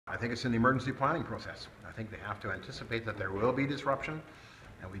think it's in the emergency planning process. I think they have to anticipate that there will be disruption,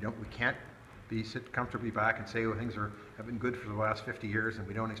 and we can't sit comfortably back and say, oh, things have been good for the last 50 years and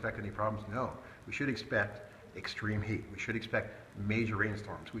we don't expect any problems. No, we should expect extreme heat. We should expect major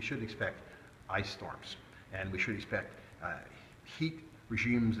rainstorms. We should expect ice storms. And we should expect heat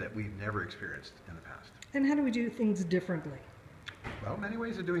regimes that we've never experienced in the past. And how do we do things differently? Well, many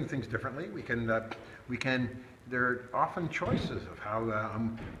ways of doing things differently. There are often choices of how,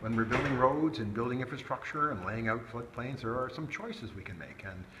 when we're building roads and building infrastructure and laying out floodplains, there are some choices we can make,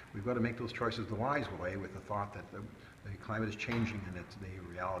 and we've got to make those choices the wise way, with the thought that the climate is changing and the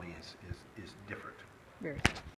reality is different. Very